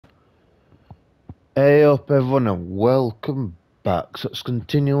Hey up everyone and welcome back. So let's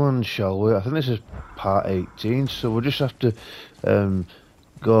continue on, shall we? I think this is part 18, so we'll just have to um,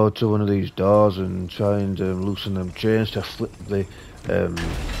 go to one of these doors and try and loosen them chains to flip the um,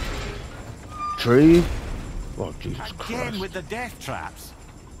 tree. Oh, Jesus Again with Christ. the death traps.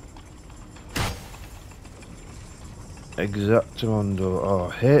 Exactamundo. Oh,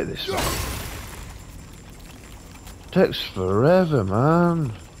 I hate this one. Takes forever,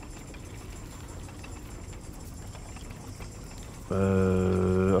 man.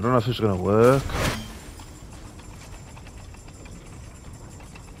 I don't know if it's gonna work.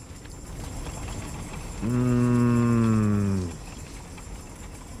 Hmm.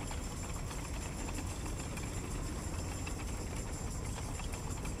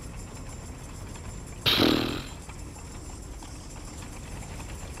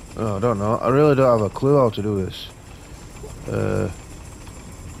 Oh, I don't know. I really don't have a clue how to do this. Uh,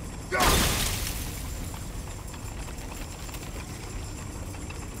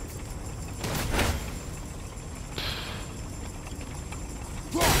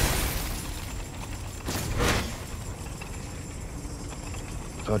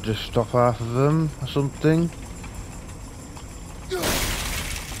 if I just stop half of them or something.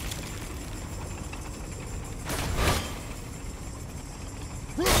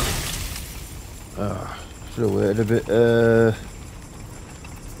 Should have waited a bit.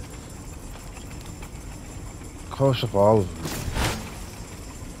 Close up all of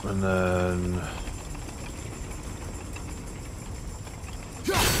them, and then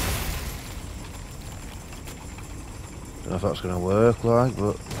don't know if that's gonna work, like,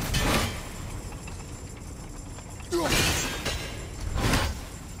 but.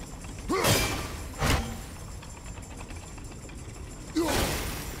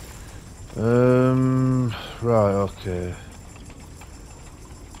 Right, okay.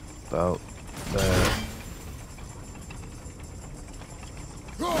 About there.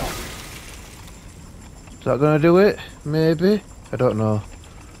 Is that gonna do it? Maybe? I don't know.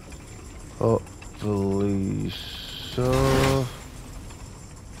 Hopefully so.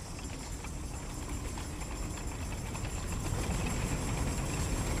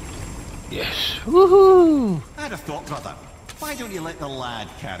 Yes. Woohoo! I'd have thought, brother. Why don't you let the lad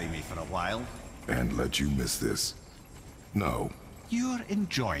carry me for a while? And let you miss this? No. You're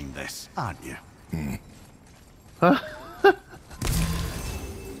enjoying this, aren't you?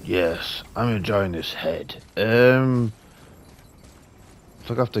 Yes, I'm enjoying this head. So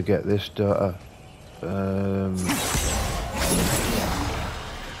I have to get this data.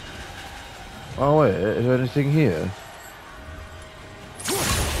 Oh wait, is there anything here?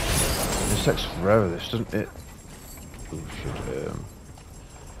 This takes forever, this, doesn't it? Oh shit,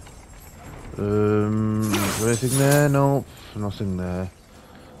 is there anything there? Nope, nothing there.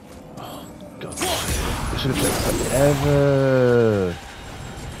 Oh god, this is gonna take forever.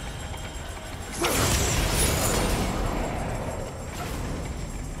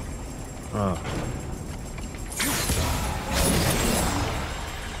 Oh.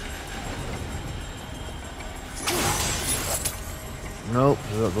 Nope,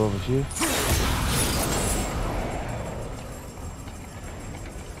 does that go over to you?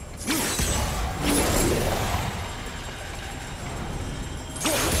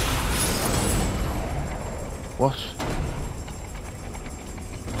 What?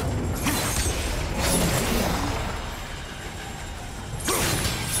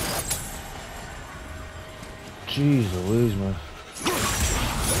 Jeez Louise, man.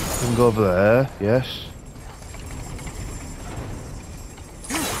 Can go over there, yes.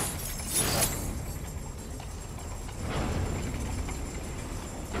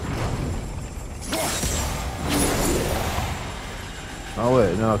 Oh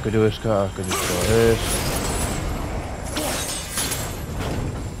wait, no, I could do this car, I could just go this.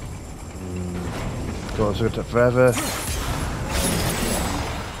 Go on, so it's forever.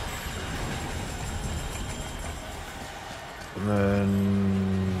 And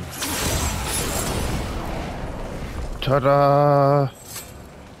then... Ta-da!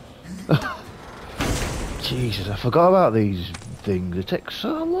 Jesus, I forgot about these things, it takes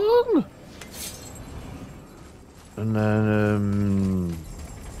so long! And then,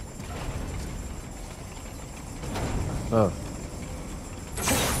 oh.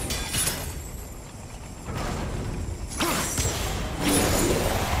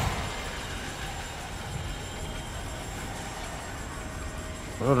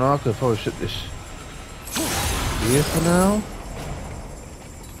 I don't know, I could probably ship this here for now.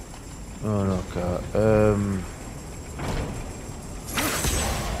 Oh no, can't.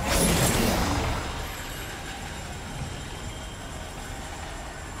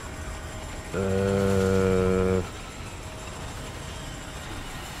 Oh,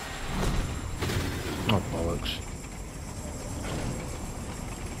 bollocks.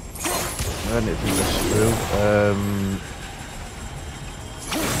 I need to think this through.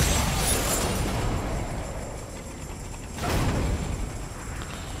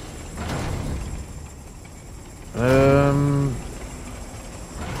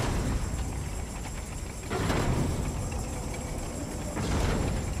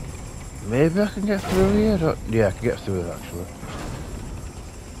 Maybe I can get through here? Yeah, I can get through it actually.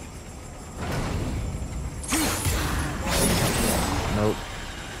 Nope.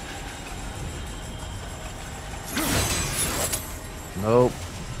 Nope.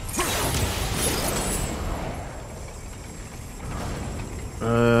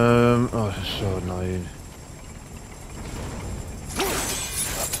 Oh, this is so annoying.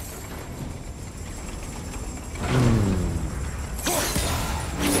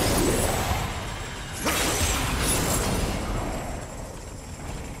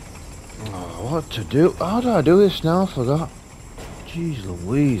 Oh, what to do? How do I do this now? I forgot. Jeez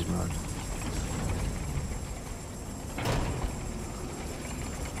Louise, man.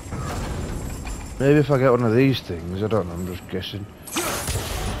 Maybe if I get one of these things, I don't know, I'm just guessing.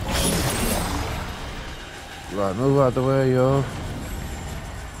 Right, move out the way, yo.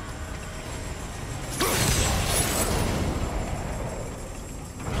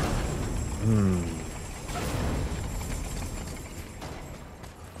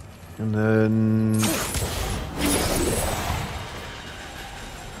 And then...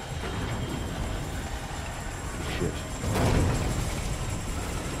 Shit.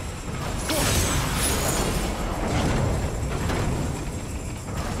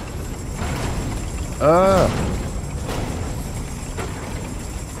 Ah!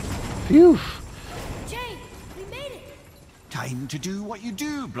 Phew! Jay, we made it! Time to do what you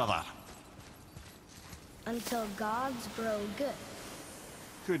do, brother. Until gods grow good.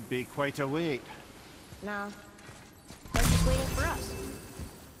 Could be quite a wait. No. They're just waiting for us.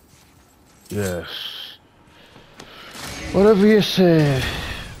 Yes. Whatever you say.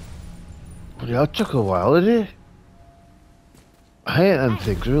 But that took a while, did it? I hate them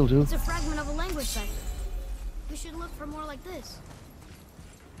things, real do. It's a fragment of a language cipher. We should look for more like this.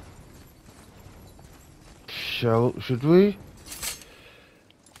 Should we?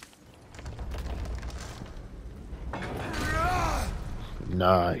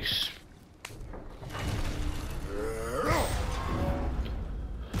 Nice.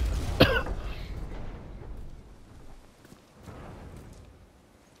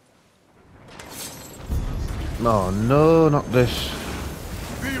 Oh no, not this.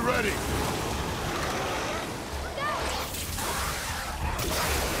 Be ready.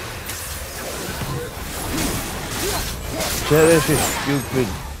 Check this, you stupid.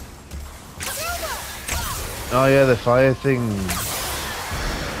 Oh yeah, the fire thing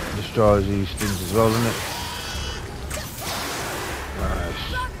destroys these things as well, doesn't it? Nice.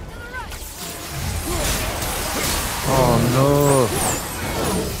 Oh no.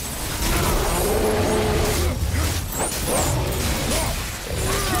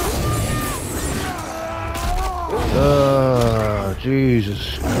 Oh, Jesus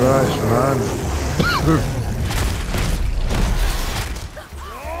Christ, man.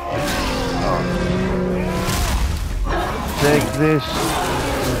 Take this.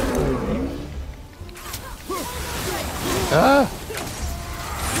 Ah!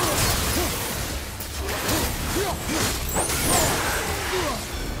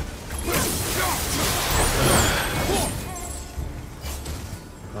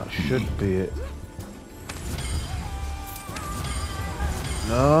 That should be it.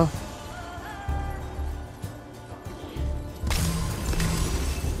 No.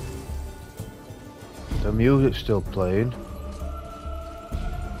 The music's still playing.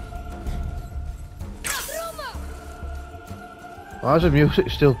 Why is the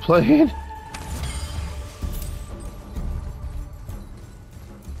music still playing?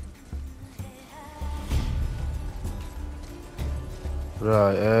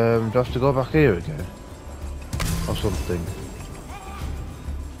 Right, do I have to go back here again? Or something?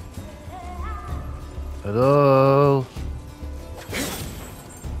 Hello?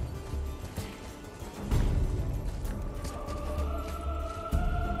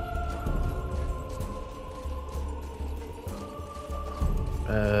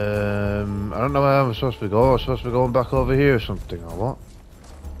 I don't know where I'm supposed to go. I'm supposed to be going back over here or something, or what?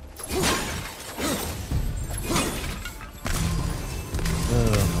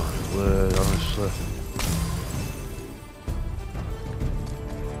 Oh my word, honestly.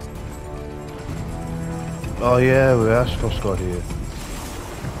 Oh yeah, we are supposed to go here.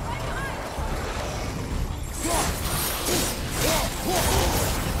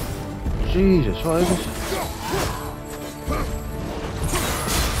 Jesus, what is this?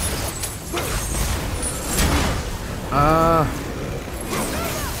 Ah.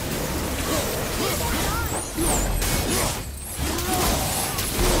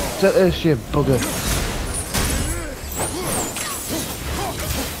 Take this, you bugger.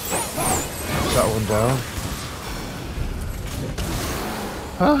 That one down.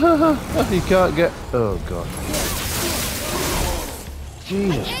 Ha ha ha! You can't get. Oh god.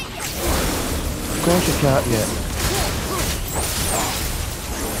 Jesus. Of course you can't yet.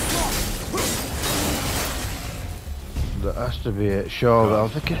 That has to be it. Sure, but I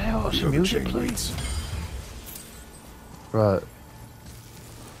was thinking, hey, what's the music please? Right.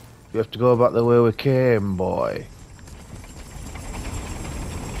 You have to go back the way we came, boy.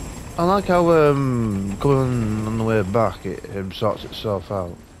 I like how going on the way back it sorts itself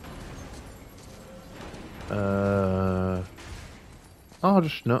out. Oh,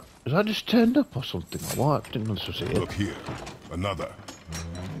 just not. Has that just turned up or something? What? I didn't know this was here. Look here. Another.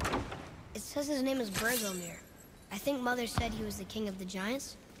 It says his name is Bergomir. I think Mother said he was the king of the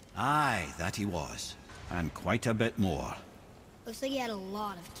giants. Aye, that he was. And quite a bit more. Looks like he had a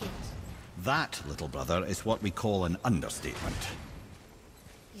lot of kids. That, little brother, is what we call an understatement.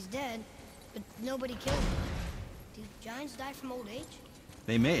 He's dead, but nobody killed him. Do giants die from old age?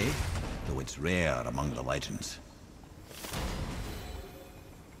 They may, though it's rare among the legends.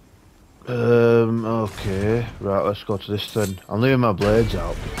 Okay. Right, let's go to this then. I'm leaving my blades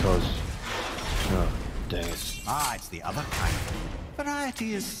out because... Oh, dang it. Ah, it's the other kind.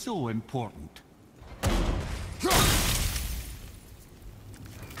 Variety is so important.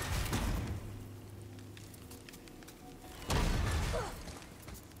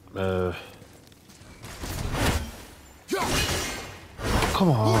 Come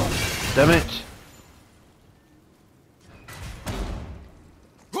on. Damn it.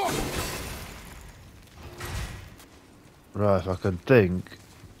 Right, if I can think.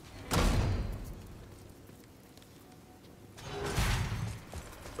 I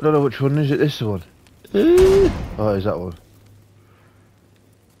don't know which one is it, this one? Oh, is that one?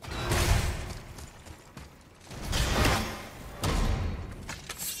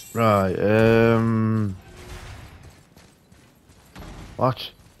 Right,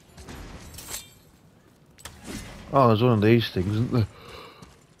 what? Oh, there's one of these things, isn't there?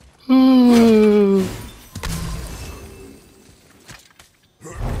 I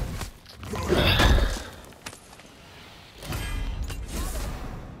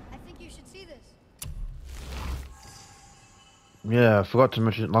think you should see this. Yeah, I forgot to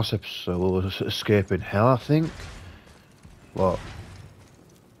mention it last episode. We were escaping hell, I think. What?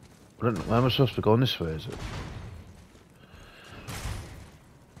 I don't know, where am I supposed to be going this way, is it?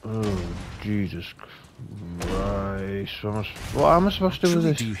 Oh, Jesus Christ. What am I supposed to do with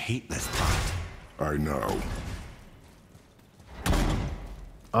Truly this? do hate this part. I know.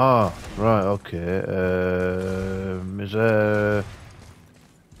 Ah, right, okay. Is there...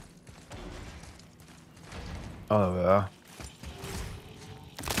 Oh, there we are.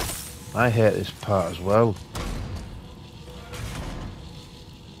 I hate this part as well.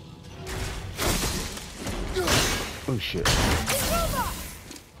 Oh shit.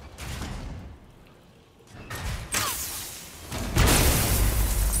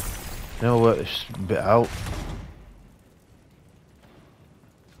 Now I'll work this bit out.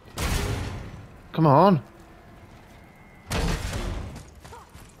 Come on.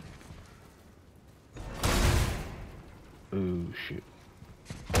 Oh shit.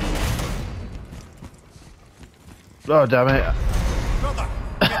 Oh damn it. Brother!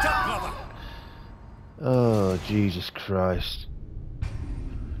 Get up, brother! Oh Jesus Christ.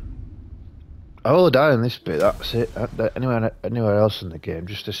 I will die in this bit, that's it. Anywhere else in the game,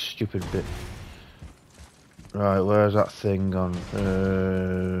 just this stupid bit. Right, where's that thing gone?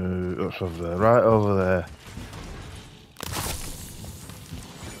 What's over there? Right over there.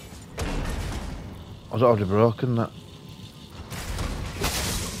 Was it already broken, that?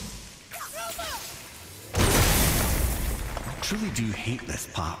 I truly do hate this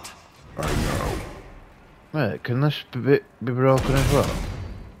part. I know. Right, can this bit be broken as well?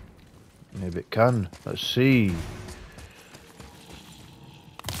 Maybe it can. Let's see.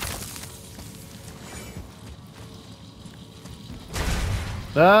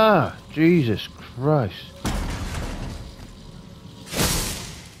 Ah! Jesus Christ.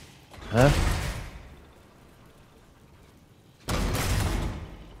 Huh?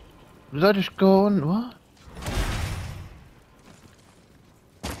 Did I just go on? What?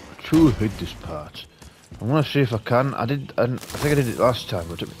 I truly hate this part. I'm gonna see if I can. I think I did it last time,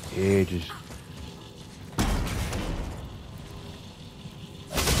 but it took me ages.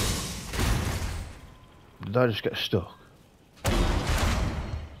 Did I just get stuck?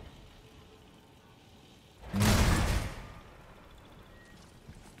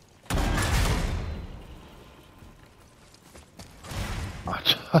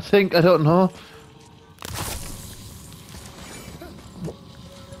 I think, I don't know.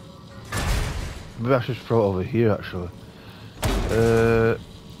 Maybe I should throw it over here actually.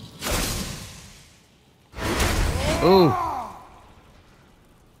 Oh!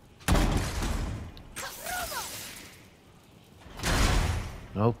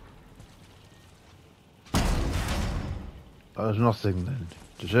 Nope. There's nothing then,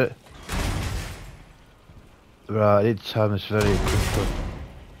 does it? Right, I need to time this very quickly.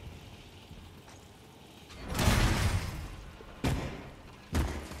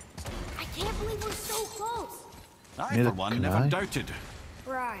 I can't believe we're so close. I, Neither for one, can never I. doubted.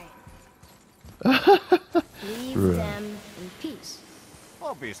 Right. Leave Right. them in peace.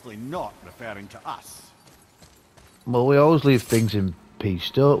 Obviously not referring to us. Well, we always leave things in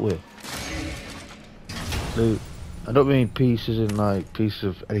peace, don't we? No, I don't mean pieces in like piece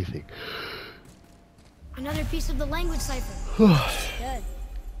of anything. Another piece of the language cipher. Good.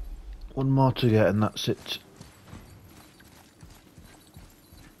 One more to get and that's it.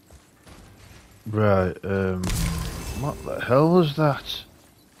 Right, what the hell was that?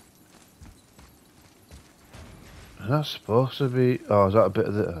 Is that supposed to be... Oh, is that a bit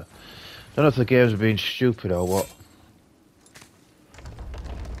of the... I don't know if the game's being stupid or what.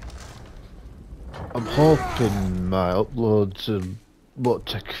 I'm hoping my uploads won't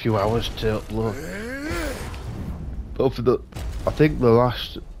take a few hours to upload. But for the... I think the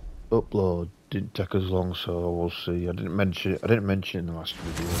last upload didn't take as long, so we'll see. I didn't mention it in the last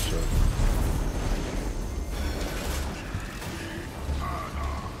video, so...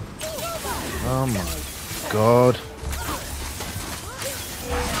 Oh my god.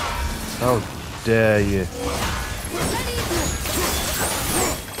 How dare you.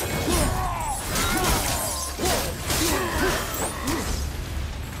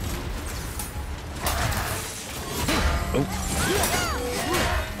 Oh.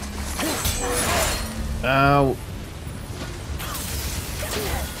 Ow.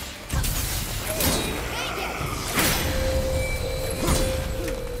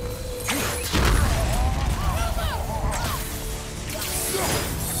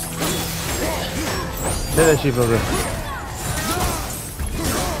 There she brother.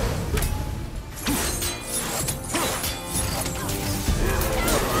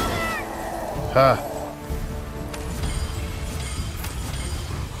 Ha.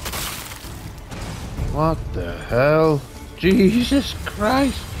 What the hell? Jesus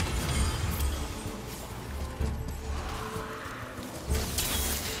Christ.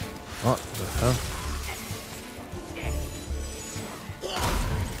 What the hell?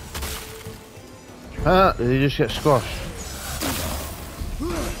 Ah, did he just get squashed?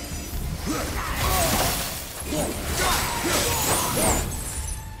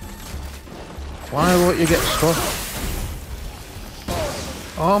 Why won't you get squashed?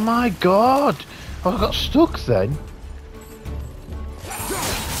 Oh my god! I got stuck then.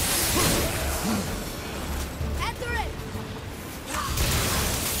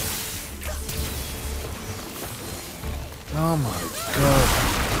 Oh my god.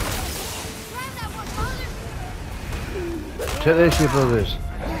 Take this, you brothers.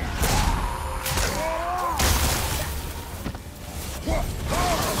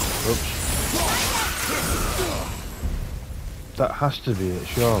 Oops. That has to be it,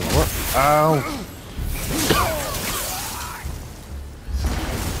 surely. What? Ow!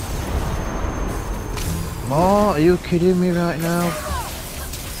 More? Are you kidding me right now?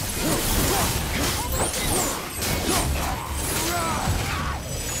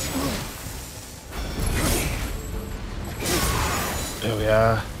 There we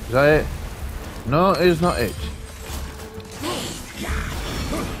are. Is that it? No, it is not it.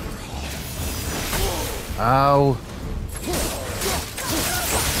 Ow.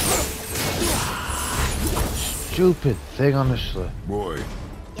 Stupid thing, honestly. Boy,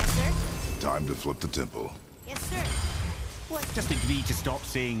 Yes, sir? time to flip the temple. Yes, sir. Let's just agree to stop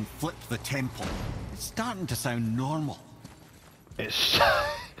saying flip the temple. It's starting to sound normal. It's...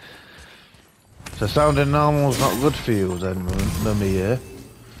 So sounding normal's not good for you then, mummy, yeah?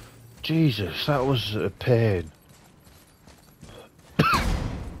 Jesus, that was a pain.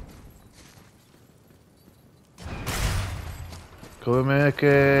 Can we make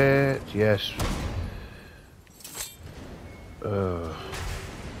it? Yes.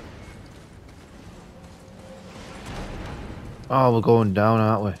 Oh, we're going down,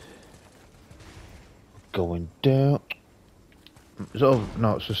 aren't we? Going down. Is it over?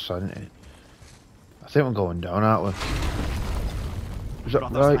 No, it's just sanity. I think we're going down, aren't we? Is that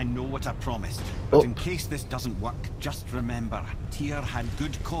Brothers, right? I know what I promised, but Up. in case this doesn't work, just remember, Tyr had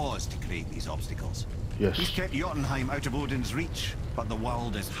good cause to create these obstacles. Yes. He's kept Jotunheim out of Odin's reach, but the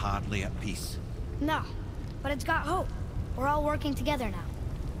world is hardly at peace. No, but it's got hope. We're all working together now.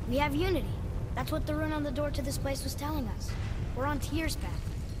 We have unity. That's what the rune on the door to this place was telling us. We're on Tyr's path.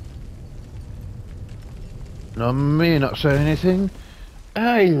 No, me not saying anything.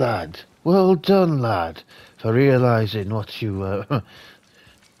 Aye, lad. Well done, lad, for realising what you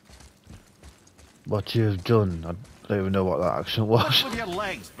what you've done. I don't even know what that accent was. What's with your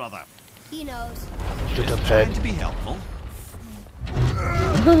legs, brother? He knows. Straight up Trying head. to be helpful.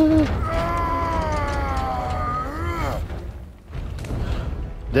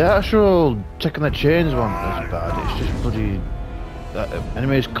 The actual taking the chains one is bad. It's just bloody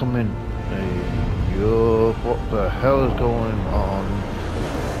enemies coming. Yo, what the hell is going on?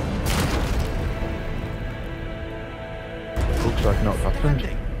 Looks like not happened.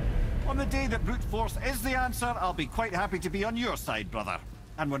 Standing. On the day that brute force is the answer, I'll be quite happy to be on your side, brother.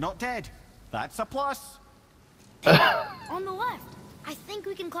 And we're not dead. That's a plus. On the left. I think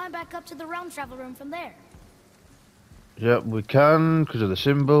we can climb back up to the realm travel room from there. Yep, we can because of the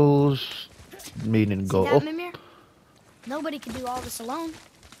symbols, meaning go See that, up. Mimir? Nobody can do all this alone.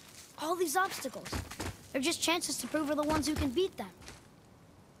 All these obstacles. They're just chances to prove we're the ones who can beat them.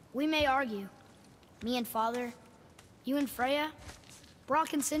 We may argue. Me and Father, you and Freya,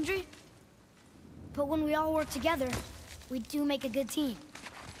 Brock and Sindri. But when we all work together, we do make a good team.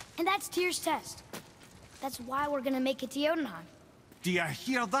 And that's Tyr's test. That's why we're gonna make it to Jotunheim. Do you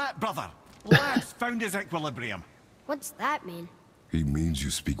hear that, brother? Lad's found his equilibrium. What's that mean? He means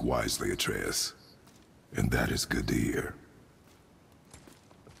you speak wisely, Atreus. And that is good to hear.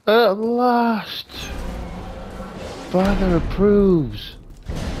 At last! Father approves!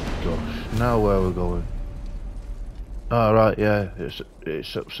 Gosh, now where we're going? Oh, right, yeah,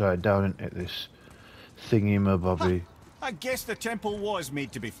 it's upside down, isn't it, this thingy-mabobby. I guess the temple was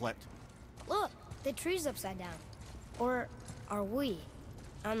made to be flipped. Look, the tree's upside down. Or are we?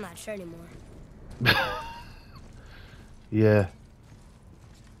 I'm not sure anymore. Yeah.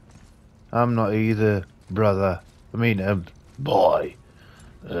 I'm not either, brother. I mean, boy.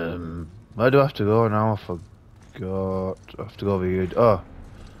 Where do I have to go now? I forgot. I have to go over here. Oh.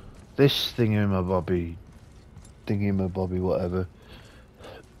 This thingy-mabobby. Thingy-mabobby, whatever.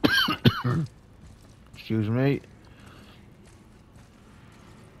 Excuse me.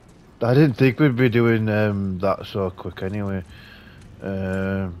 I didn't think we'd be doing that so quick anyway.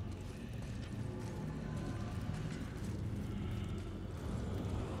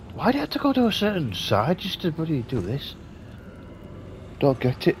 Why do you have to go to a certain side just to bloody do this? Don't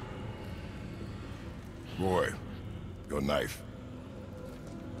get it. Roy, your knife.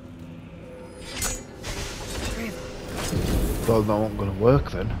 Well, that wasn't going to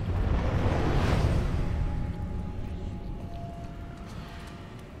work then.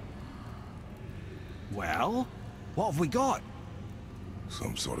 Well, what have we got?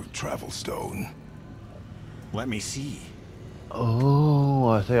 Some sort of travel stone. Let me see. Oh,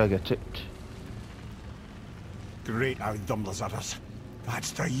 I think I get it. Great how Thumblers.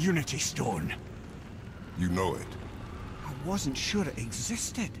 That's the Unity Stone. You know it. I wasn't sure it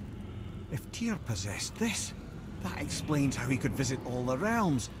existed. If Tyr possessed this, that explains how he could visit all the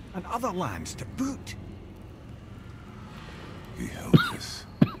realms and other lands to boot. He held this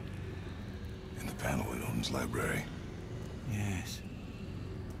in the panel in Odin's library. Yes.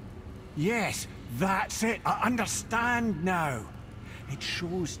 Yes, that's it. I understand now. It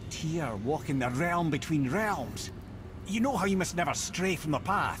shows Tyr walking the realm between realms. You know how you must never stray from the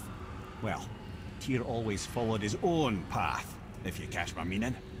path? Well, Tyr always followed his own path, if you catch my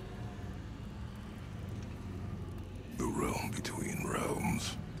meaning. The realm between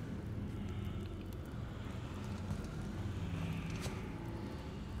realms.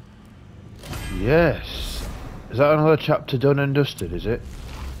 Yes. Is that another chapter done and dusted, is it?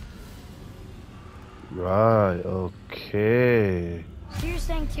 Right, okay. So you're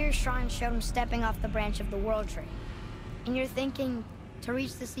saying Tyr's shrine showed him stepping off the branch of the World Tree. And you're thinking, to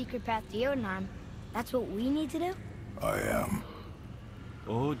reach the secret path to Jotunheim, that's what we need to do? I am.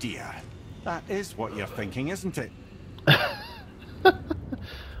 Oh dear. That is what you're thinking, isn't it? I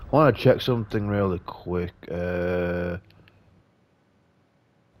want to check something really quick.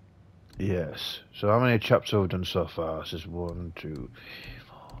 Yes. So how many chapters have we done so far? This is 1, 2,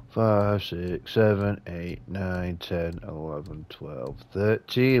 5, 6, 7, 8, 9, 10, 11, 12,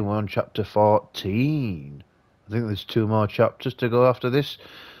 13. We're on chapter 14. I think there's 2 more chapters to go after this.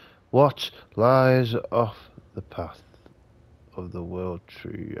 What lies off the path? of the world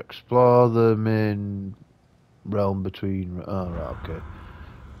tree. Explore the main realm between. Oh, right, okay.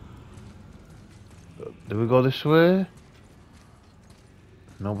 Do we go this way?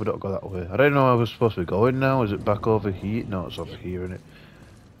 No, we don't go that way. I don't know where we're supposed to be going now. Is it back over here? No, it's over here, isn't it?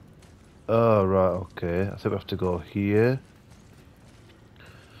 Oh, right, okay. I think we have to go here.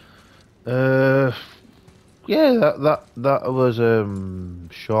 Yeah, that was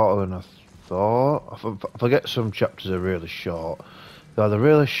shorter than I thought. I forget some chapters are really short. They're either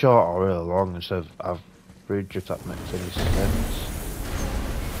really short or really long instead of average, if that makes any sense.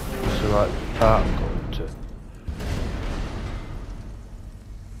 So like part I'm going to.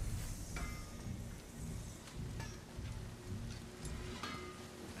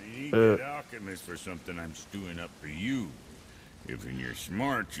 I need that alchemist for something I'm stewing up for you. If you're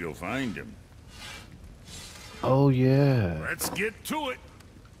smart, you'll find him. Oh yeah. Let's get to it.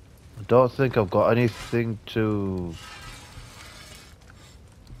 I don't think I've got anything to.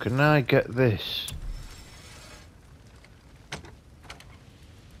 Can I get this?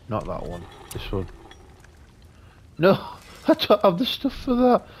 Not that one. This one. No, I don't have the stuff for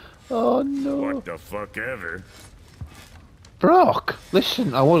that. Oh no. What the fuck ever? Brock,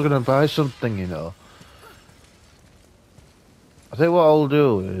 listen, I was gonna buy something, you know. I think what I'll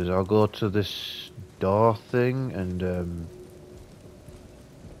do is I'll go to this door thing and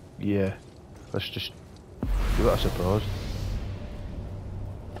yeah, let's just do it, I suppose.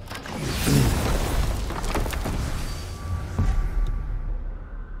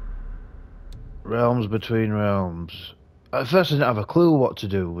 Realms between realms. At first I didn't have a clue what to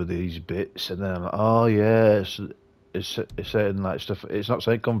do with these bits, and then I'm like, oh yeah, it's saying like stuff. It's not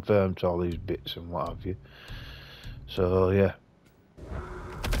saying confirm to all these bits and what have you. So yeah.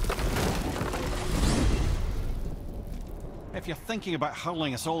 If you're thinking about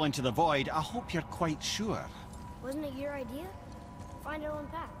hurling us all into the void, I hope you're quite sure. Wasn't it your idea? Find our own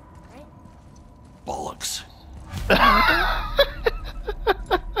path, right? Bollocks.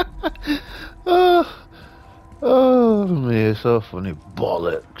 Oh man, it's so funny.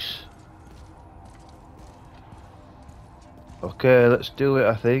 Bollocks. Okay, let's do it,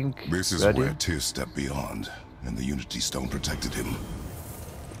 I think. This is Ready? where Tyr stepped beyond, and the Unity Stone protected him.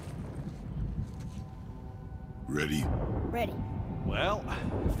 Ready? Ready. Well,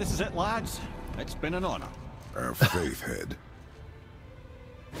 if this is it, lads, it's been an honor. Our faith head.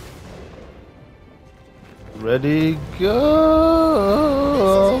 Ready,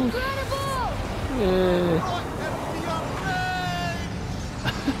 go! This is incredible! Yeah.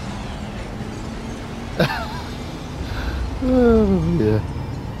 Oh, yeah.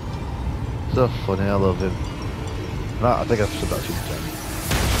 So funny, I love him. Right, I think I've said that 2 times.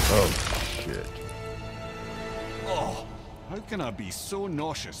 Oh, shit. Oh, how can I be so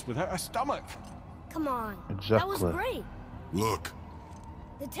nauseous without a stomach? Come on. Exactly. That was great. Look,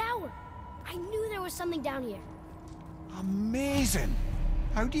 The tower. I knew there was something down here. Amazing!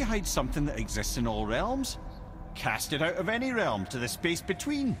 How do you hide something that exists in all realms? Cast it out of any realm to the space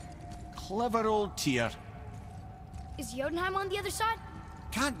between. Clever old Tyr. Is Jotunheim on the other side?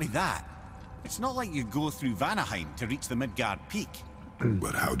 Can't be that. It's not like you go through Vanaheim to reach the Midgard Peak.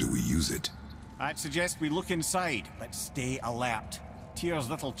 but how do we use it? I'd suggest we look inside, but stay alert. Tyr's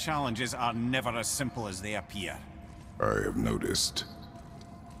little challenges are never as simple as they appear. I have noticed.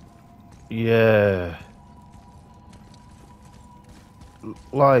 Yeah.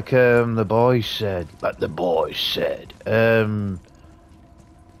 Like the boy said,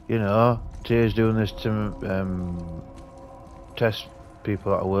 you know, Tyr's doing this to test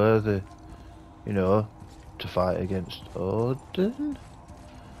people that are worthy, you know, to fight against Odin.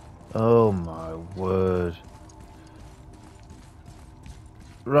 Oh my word.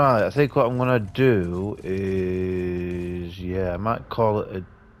 Right, I think what I'm gonna do is, yeah, I might call it a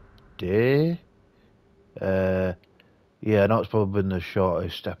day. Yeah, I know it's probably been the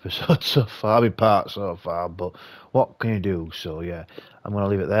shortest episode so far, I mean part so far, but what can you do? So yeah, I'm gonna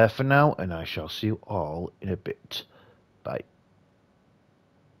leave it there for now, and I shall see you all in a bit. Bye.